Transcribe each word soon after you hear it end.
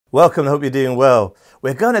Welcome, I hope you're doing well.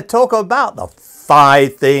 We're going to talk about the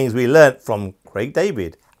 5 things we learnt from Craig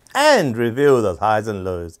David and reveal the highs and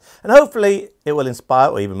lows. And hopefully it will inspire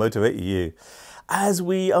or even motivate you, as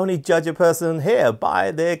we only judge a person here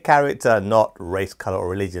by their character, not race, colour or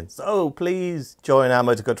religion. So please join our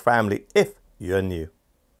Multicultural family if you're new.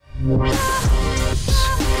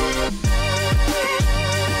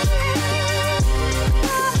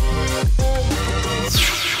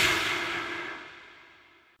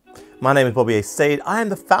 My name is Bobby A. Said. I am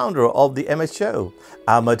the founder of the MS Show.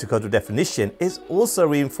 Our multicultural definition is also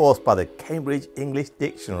reinforced by the Cambridge English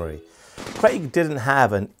Dictionary. Craig didn't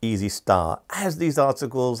have an easy start, as these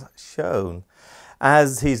articles shown,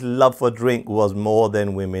 as his love for drink was more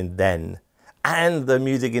than women then. And the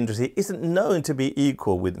music industry isn't known to be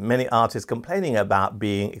equal, with many artists complaining about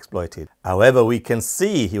being exploited. However, we can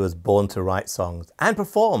see he was born to write songs and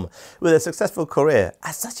perform with a successful career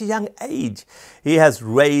at such a young age. He has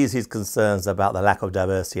raised his concerns about the lack of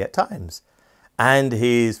diversity at times and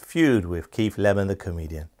his feud with Keith Lemon, the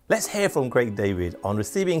comedian. Let's hear from Craig David on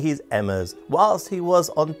receiving his Emmys whilst he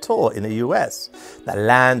was on tour in the US, the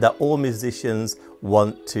land that all musicians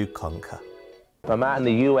want to conquer. I'm out in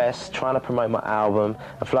the US trying to promote my album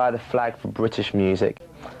and fly the flag for British music.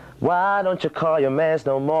 Why don't you call your mans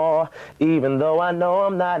no more? Even though I know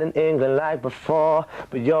I'm not in England like before.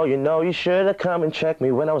 But yo, you know you should have come and checked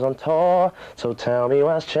me when I was on tour. So tell me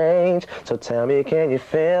what's changed. So tell me, can you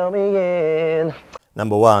fill me in?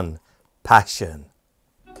 Number 1, passion.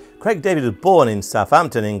 Craig David was born in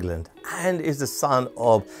Southampton, England, and is the son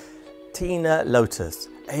of Tina Loftus,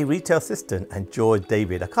 a retail assistant, and George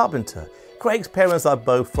David, a carpenter. Craig's parents are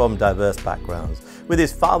both from diverse backgrounds, with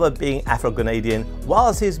his father being Afro-Grenadian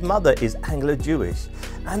whilst his mother is Anglo-Jewish,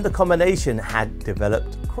 and the combination had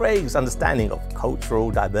developed Craig's understanding of cultural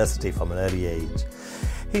diversity from an early age.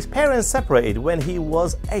 His parents separated when he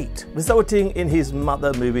was 8, resulting in his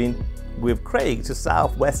mother moving with Craig to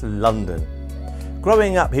southwest London.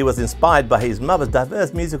 Growing up, he was inspired by his mother's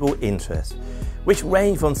diverse musical interests, which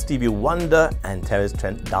ranged from Stevie Wonder and Terence,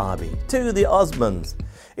 Trent to the Osmonds.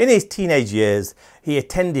 In his teenage years, he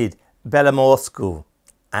attended Bellemoor School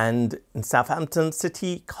and in Southampton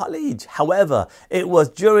City College. However, it was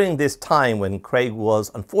during this time when Craig was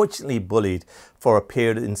unfortunately bullied for a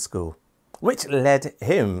period in school, which led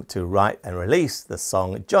him to write and release the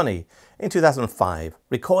song Johnny in 2005,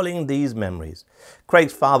 recalling these memories.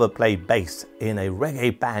 Craig's father played bass in a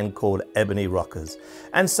reggae band called Ebony Rockers,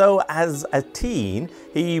 and so as a teen,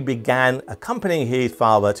 he began accompanying his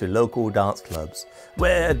father to local dance clubs,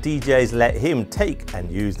 where DJs let him take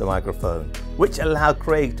and use the microphone, which allowed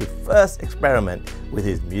Craig to first experiment with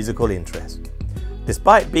his musical interest.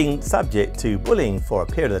 Despite being subject to bullying for a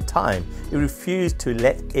period of time, he refused to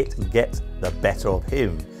let it get the better of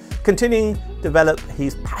him, continuing to develop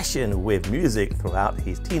his passion with music throughout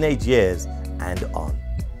his teenage years and on.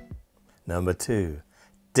 Number 2,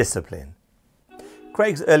 discipline.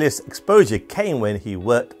 Craig's earliest exposure came when he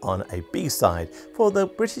worked on a B-side for the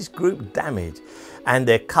British group Damage and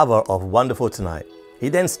their cover of Wonderful Tonight. He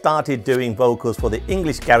then started doing vocals for the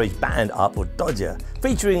English garage band Artful Dodger,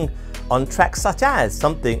 featuring on tracks such as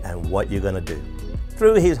Something and What You're Gonna Do.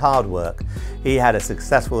 Through his hard work, he had a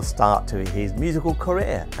successful start to his musical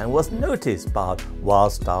career and was noticed by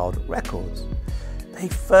Wild Style Records. They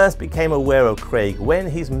first became aware of Craig when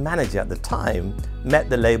his manager at the time met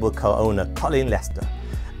the label co-owner Colin Lester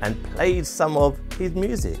and played some of his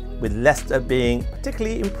music, with Lester being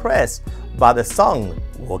particularly impressed by the song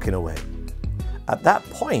Walking Away. At that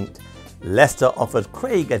point, Lester offered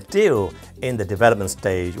Craig a deal in the development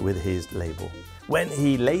stage with his label. When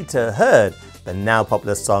he later heard the now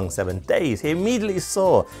popular song 7 Days, he immediately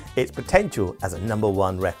saw its potential as a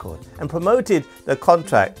 #1 record and promoted the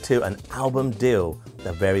contract to an album deal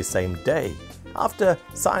the very same day. After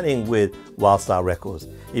signing with Wild Style Records,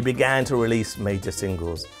 he began to release major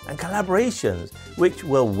singles and collaborations, which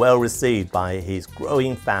were well received by his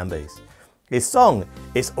growing fan base. His song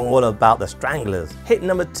It's All About the Stranglers hit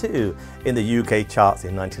 #2 in the UK charts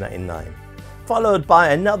in 1999. Followed by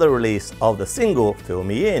another release of the single Fill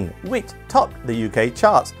Me In, which topped the UK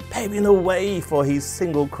charts, paving the way for his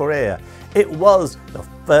single career. It was the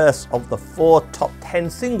first of the 4 top 10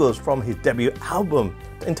 singles from his debut album,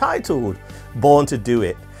 entitled Born to Do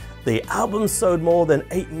It. The album sold more than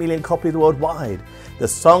 8 million copies worldwide. The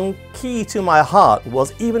song Key to My Heart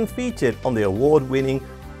was even featured on the award-winning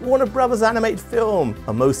Warner Brothers animated film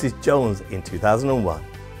Moses Jones in 2001.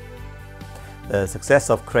 The success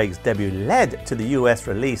of Craig's debut led to the US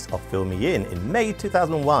release of Fill Me In May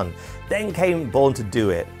 2001. Then came Born to Do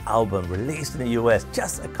It, album released in the US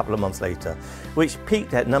just a couple of months later, which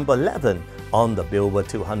peaked at number 11 on the Billboard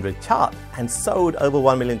 200 chart and sold over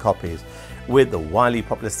 1 million copies, with the widely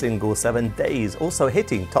popular single 7 Days also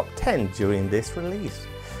hitting top 10 during this release.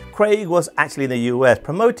 Craig was actually in the US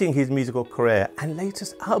promoting his musical career and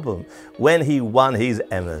latest album when he won his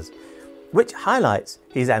Emmys, which highlights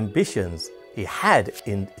his ambitions he had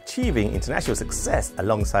in achieving international success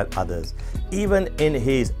alongside others, even in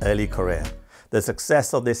his early career. The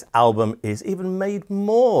success of this album is even made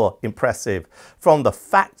more impressive from the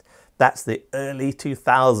fact that's the early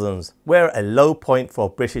 2000s, were a low point for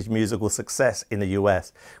British musical success in the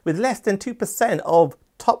US, with less than 2% of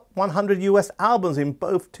top 100 US albums in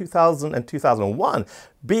both 2000 and 2001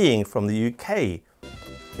 being from the UK.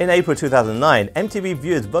 In April 2009, MTV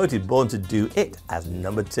viewers voted Born to Do It as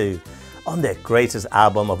number 2 on their greatest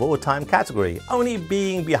album of all time category, only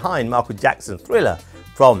being behind Michael Jackson's Thriller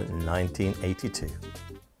from 1982.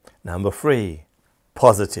 Number 3,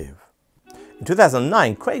 Positive. In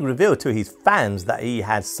 2009, Craig revealed to his fans that he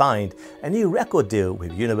had signed a new record deal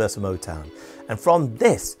with Universal Motown, and from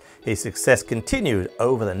this, his success continued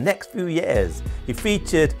over the next few years. He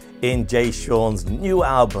featured in Jay Sean's new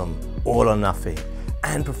album, All or Nothing,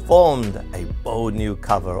 and performed a bold new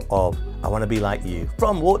cover of I Wanna Be Like You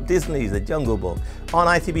from Walt Disney's The Jungle Book on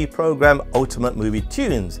ITV program Ultimate Movie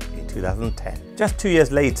Tunes in 2010. Just 2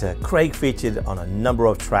 years later, Craig featured on a number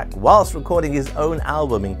of tracks whilst recording his own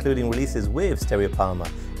album, including releases with Stereo Palmer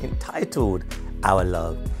entitled Our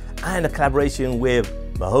Love, and a collaboration with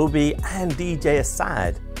Mohobi and D.J.s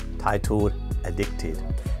titled Addicted.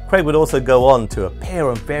 Craig would also go on to appear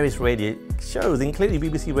on various radio shows, including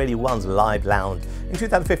BBC Radio 1's Live Lounge in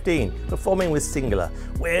 2015, performing with Singular,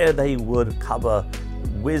 where they would cover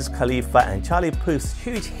Wiz Khalifa and Charlie Puth's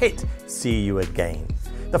huge hit See You Again.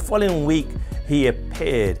 The following week, he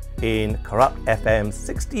appeared in Corrupt FM's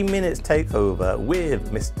 60 Minutes Takeover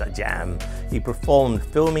with Mr. Jam. He performed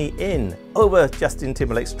Fill Me In over Justin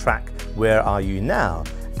Timberlake's track Where Are You Now,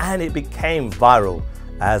 and it became viral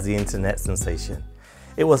as the internet sensation.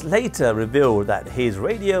 It was later revealed that his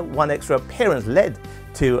Radio 1 Extra appearance led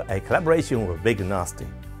to a collaboration with Big Nasty,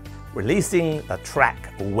 releasing the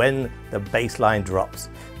track When the Bassline Drops.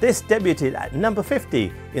 This debuted at number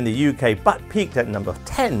 50 in the UK but peaked at number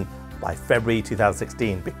 10 by February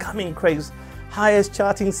 2016, becoming Craig's highest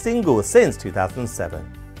charting single since 2007.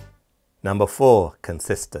 Number 4,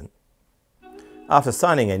 Consistent. After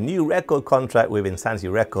signing a new record contract with Insanity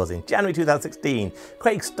Records in January 2016,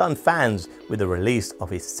 Craig stunned fans with the release of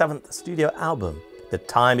his 7th studio album, The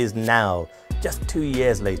Time Is Now, just 2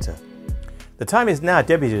 years later. The Time Is Now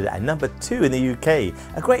debuted at number 2 in the UK,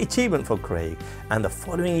 a great achievement for Craig, and the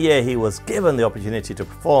following year he was given the opportunity to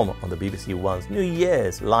perform on the BBC One's New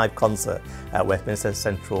Year's live concert at Westminster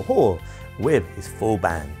Central Hall with his full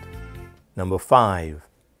band. Number 5,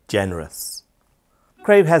 Generous.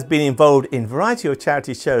 Craig has been involved in a variety of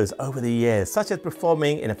charity shows over the years, such as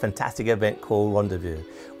performing in a fantastic event called Rendezvous,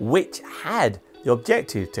 which had the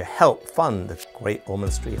objective to help fund the Great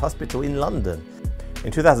Ormond Street Hospital in London.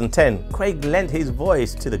 In 2010, Craig lent his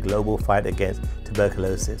voice to the global fight against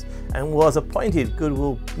tuberculosis and was appointed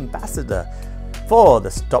Goodwill Ambassador for the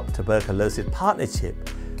Stop Tuberculosis Partnership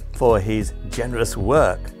for his generous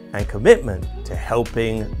work and commitment to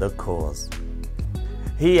helping the cause.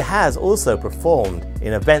 He has also performed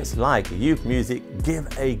in events like Youth Music Give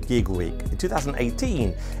a Gig Week in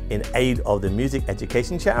 2018 in aid of the music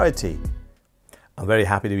education charity. I'm very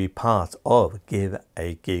happy to be part of Give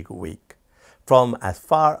a Gig Week from as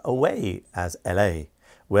far away as LA,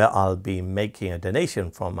 where I'll be making a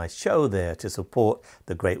donation from my show there to support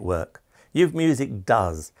the great work Youth Music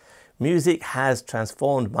does. Music has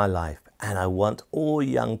transformed my life, and I want all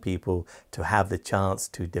young people to have the chance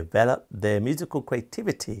to develop their musical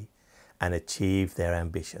creativity and achieve their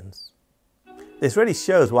ambitions. This really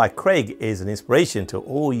shows why Craig is an inspiration to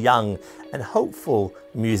all young and hopeful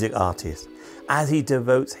music artists, as he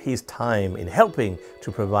devotes his time in helping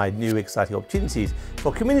to provide new exciting opportunities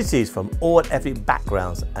for communities from all ethnic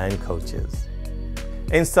backgrounds and cultures.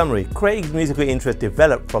 In summary, Craig's musical interest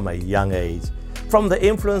developed from a young age, from the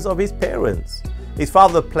influence of his parents. His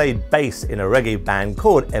father played bass in a reggae band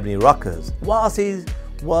called Ebony Rockers, whilst he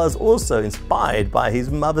was also inspired by his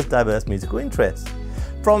mother's diverse musical interests.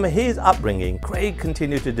 From his upbringing, Craig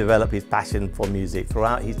continued to develop his passion for music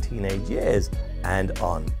throughout his teenage years and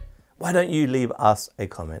on. Why don't you leave us a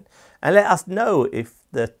comment and let us know if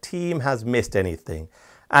the team has missed anything,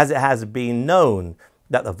 as it has been known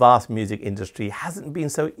that the vast music industry hasn't been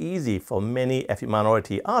so easy for many ethnic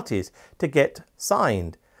minority artists to get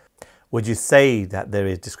signed. Would you say that there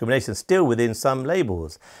is discrimination still within some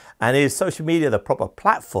labels? And is social media the proper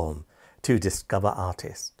platform to discover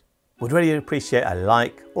artists? Would really appreciate a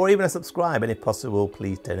like or even a subscribe, and if possible,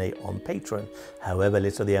 please donate on Patreon, however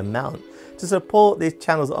little the amount, to support this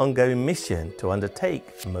channel's ongoing mission to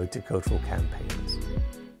undertake multicultural campaigns.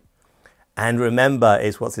 And remember,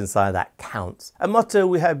 it's what's inside that counts, a motto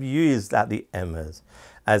we have used at the Emmas.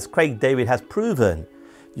 As Craig David has proven,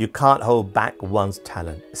 you can't hold back one's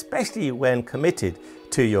talent, especially when committed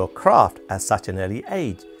to your craft at such an early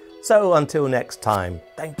age. So until next time,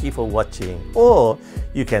 thank you for watching, or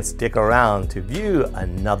you can stick around to view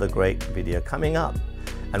another great video coming up.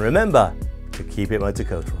 And remember to keep it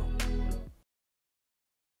multicultural.